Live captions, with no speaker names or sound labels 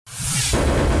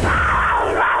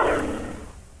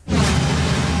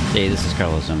Hey, this is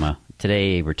Carlos Zuma.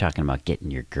 Today we're talking about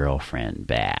getting your girlfriend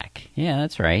back. Yeah,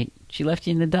 that's right. She left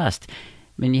you in the dust. I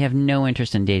mean, you have no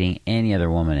interest in dating any other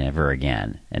woman ever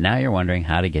again. And now you're wondering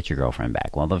how to get your girlfriend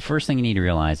back. Well, the first thing you need to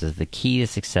realize is the key to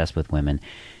success with women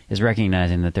is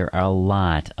recognizing that there are a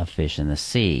lot of fish in the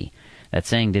sea. That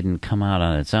saying didn't come out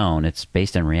on its own. It's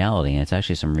based on reality, and it's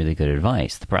actually some really good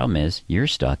advice. The problem is you're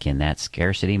stuck in that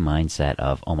scarcity mindset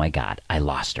of, oh my God, I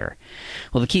lost her.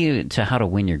 Well, the key to how to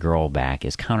win your girl back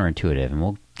is counterintuitive, and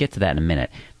we'll get to that in a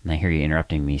minute. And I hear you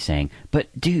interrupting me saying, but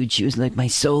dude, she was like my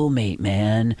soulmate,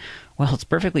 man. Well, it's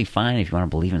perfectly fine if you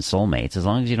want to believe in soulmates, as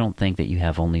long as you don't think that you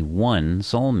have only one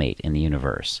soulmate in the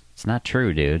universe. It's not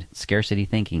true, dude. It's scarcity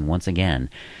thinking once again.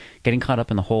 Getting caught up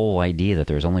in the whole idea that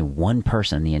there's only one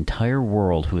person in the entire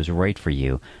world who is right for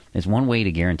you is one way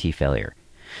to guarantee failure.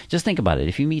 Just think about it.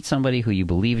 If you meet somebody who you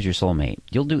believe is your soulmate,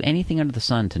 you'll do anything under the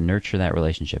sun to nurture that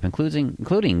relationship,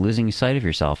 including losing sight of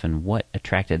yourself and what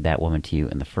attracted that woman to you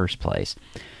in the first place.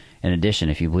 In addition,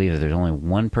 if you believe that there's only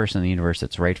one person in the universe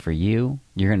that's right for you,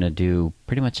 you're going to do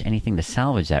pretty much anything to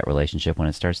salvage that relationship when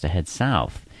it starts to head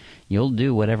south. You'll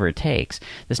do whatever it takes.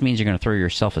 This means you're going to throw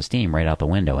your self-esteem right out the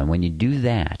window, and when you do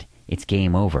that, it's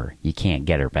game over. You can't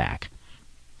get her back.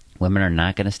 Women are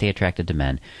not going to stay attracted to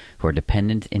men who are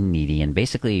dependent and needy and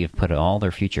basically have put all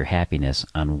their future happiness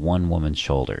on one woman's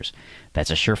shoulders.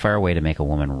 That's a surefire way to make a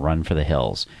woman run for the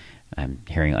hills. I'm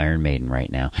hearing Iron Maiden right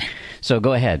now. So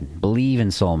go ahead. Believe in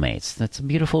soulmates. That's a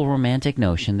beautiful romantic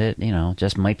notion that,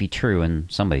 just might be true in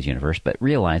somebody's universe, but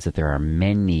realize that there are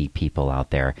many people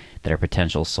out there that are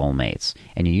potential soulmates.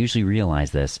 And you usually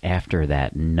realize this after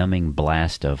that numbing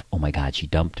blast of, oh my God, she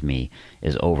dumped me,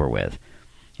 is over with.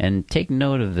 And take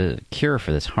note of the cure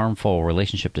for this harmful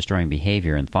relationship-destroying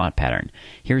behavior and thought pattern.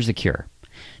 Here's the cure.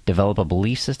 Develop a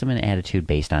belief system and attitude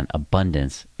based on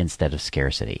abundance instead of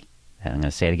scarcity. I'm going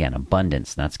to say it again,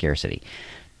 abundance, not scarcity.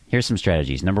 Here's some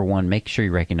strategies. Number one, make sure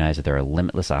you recognize that there are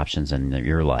limitless options in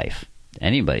your life.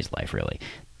 Anybody's life, really.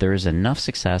 There is enough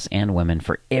success and women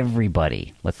for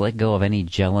everybody. Let's let go of any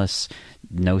jealous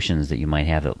notions that you might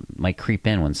have that might creep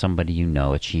in when somebody you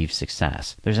know achieves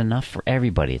success. There's enough for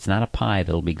everybody. It's not a pie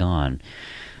that'll be gone.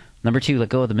 Number two, let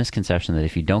go of the misconception that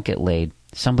if you don't get laid,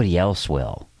 somebody else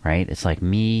will, right? It's like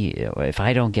me, if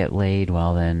I don't get laid,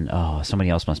 well then,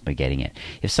 somebody else must be getting it.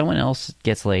 If someone else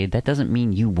gets laid, that doesn't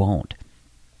mean you won't.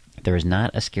 There is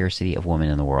not a scarcity of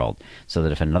women in the world, so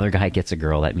that if another guy gets a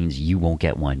girl, that means you won't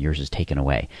get one. Yours is taken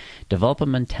away. Develop a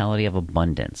mentality of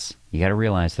abundance. You got to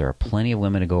realize there are plenty of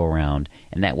women to go around,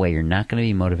 and that way you're not going to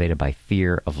be motivated by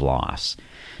fear of loss.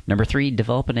 Number three,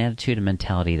 develop an attitude and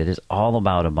mentality that is all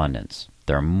about abundance.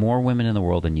 There are more women in the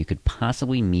world than you could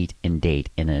possibly meet and date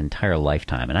in an entire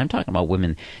lifetime. And I'm talking about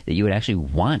women that you would actually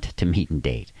want to meet and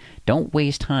date. Don't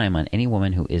waste time on any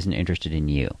woman who isn't interested in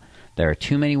you. There are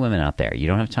too many women out there. You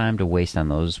don't have time to waste on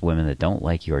those women that don't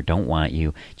like you or don't want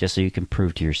you just so you can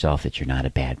prove to yourself that you're not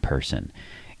a bad person.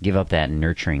 Give up that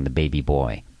nurturing the baby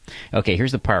boy. Okay,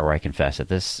 here's the part where I confess that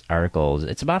this article,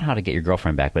 it's about how to get your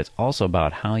girlfriend back, but it's also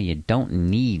about how you don't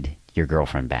need your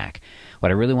girlfriend back.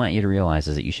 What I really want you to realize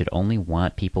is that you should only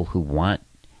want people who want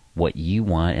what you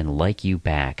want and like you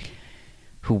back,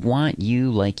 who want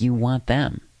you like you want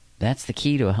them. That's the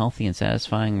key to a healthy and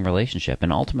satisfying relationship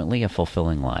and ultimately a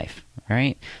fulfilling life,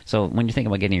 right? So when you think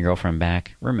about getting your girlfriend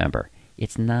back, remember,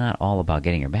 it's not all about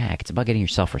getting her back. It's about getting your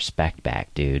self-respect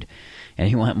back, dude. And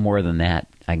if you want more than that,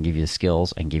 I can give you the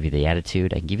skills, I can give you the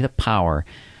attitude, I can give you the power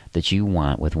that you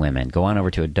want with women. Go on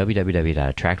over to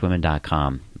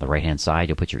www.attractwomen.com. On the right-hand side,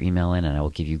 you'll put your email in, and I will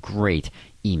give you great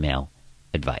email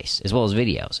advice, as well as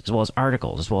videos, as well as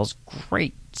articles, as well as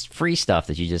great free stuff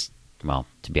that you just, well,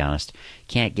 to be honest,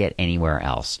 can't get anywhere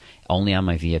else. Only on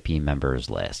my VIP members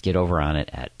list. Get over on it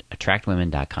at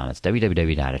attractwomen.com. It's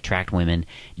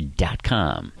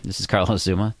www.attractwomen.com. This is Carlos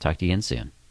Zuma. Talk to you again soon.